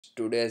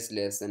Today's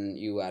lesson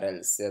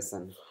URL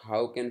session.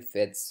 How can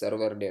fetch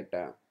server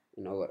data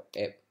in our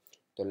app?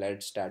 So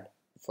let's start.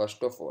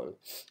 First of all,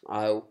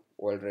 I have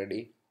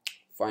already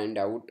find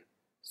out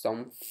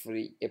some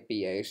free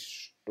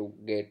APIs to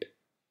get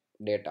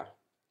data.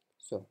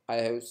 So I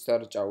have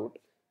search out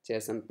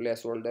JSON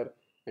placeholder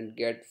and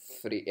get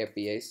free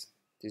APIs.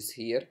 This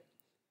here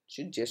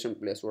JSON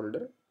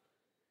placeholder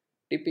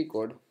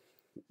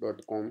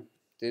tpcode.com.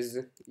 This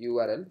is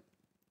URL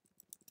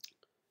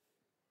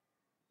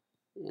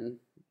and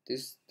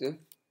this the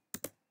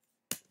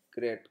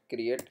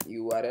create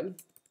URL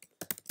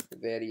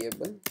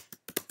variable.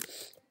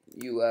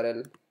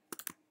 URL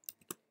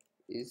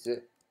is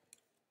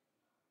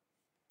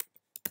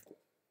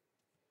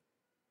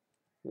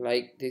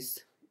like this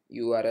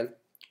URL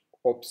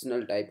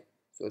optional type,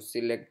 so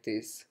select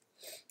this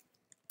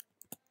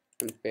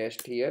and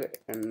paste here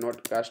and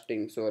not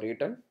casting, so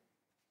return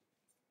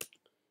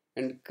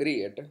and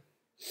create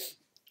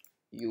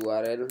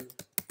URL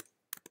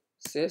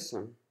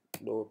session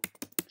dot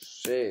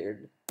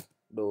shared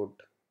dot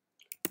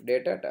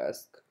data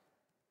task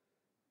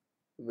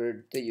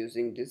with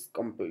using this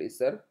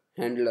completion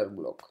handler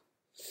block.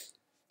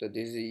 So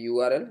this is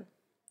URL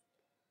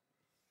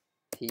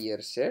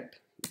here, set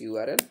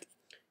URL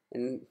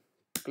and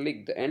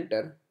click the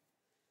enter,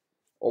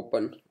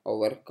 open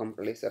our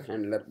completion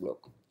handler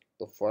block.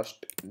 So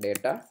first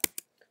data,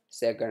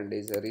 second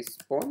is a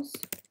response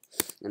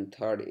and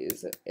third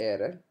is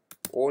error.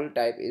 All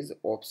type is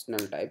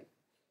optional type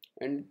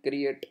and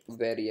create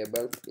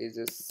variable is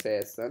a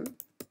session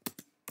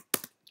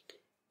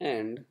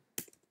and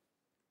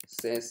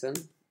session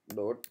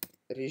dot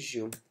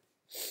resume.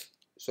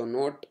 So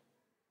not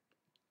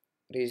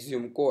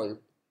resume call,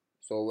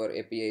 so our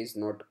API is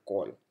not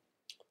call.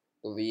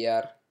 So we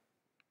are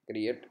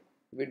create,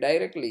 we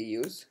directly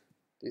use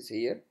this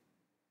here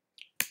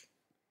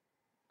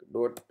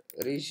dot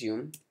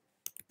resume,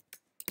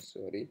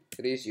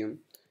 resume,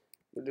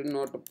 we do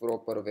not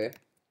proper way.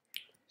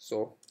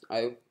 So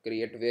I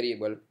create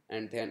variable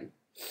and then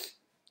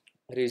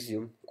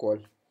resume call.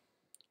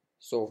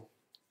 So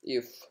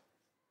if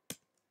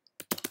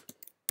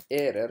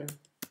error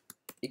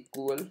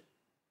equal,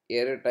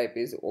 error type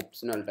is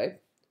optional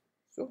type,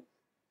 so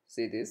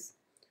see this,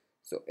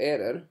 so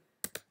error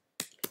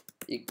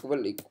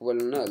equal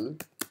null,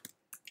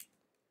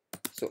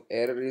 so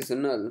error is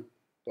null,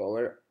 so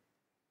our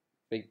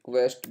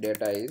request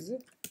data is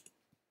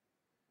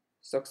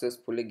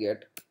successfully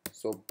get.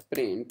 So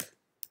print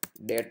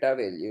data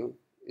value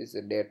is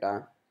a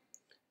data,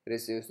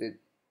 receives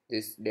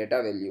this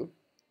data value,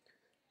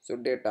 so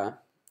data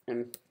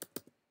and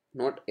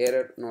not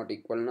error not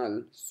equal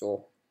null,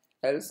 so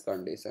else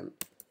condition,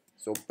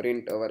 so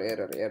print our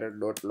error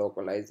dot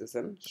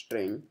localization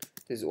string,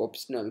 this is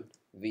optional,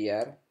 we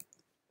are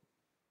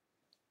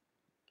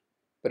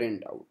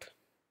print out.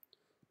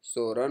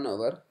 So run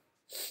our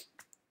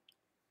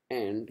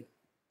and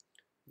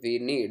we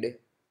need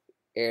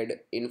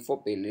add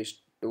info playlist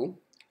to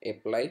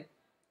apply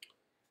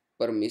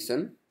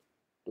permission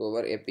to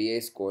our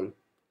API's call.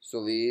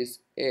 So we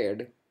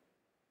add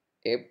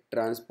app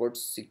transport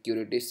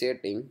security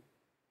setting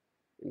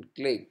and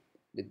click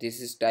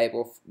this is type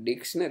of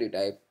dictionary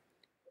type,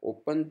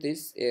 open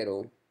this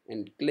arrow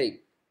and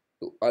click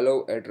to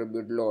allow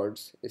attribute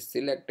loads is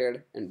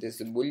selected and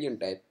this is boolean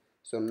type,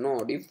 so no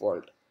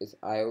default is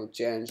I have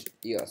changed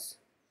yes.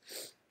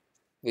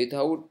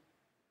 Without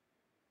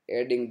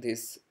adding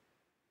this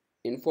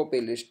info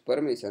playlist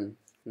permission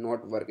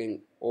not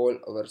working all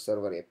our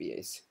server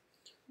APIs,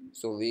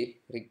 so we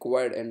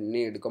required and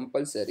need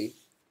compulsory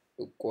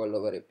to call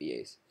our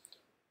APIs.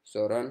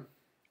 So run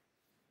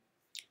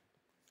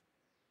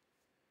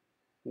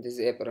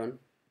this app run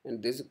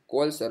and this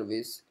call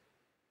service,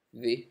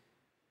 we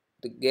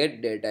to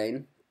get data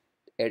in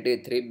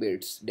 83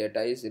 bits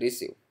data is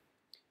received,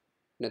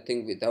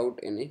 nothing without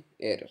any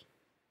error.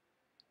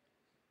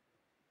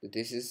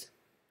 This is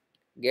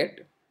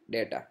get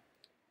data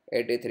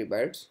 83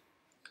 bytes.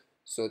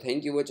 So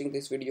thank you watching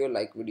this video,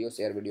 like video,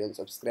 share video and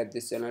subscribe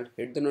this channel,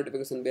 hit the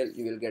notification bell,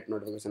 you will get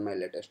notification my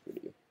latest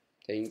video.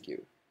 Thank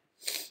you.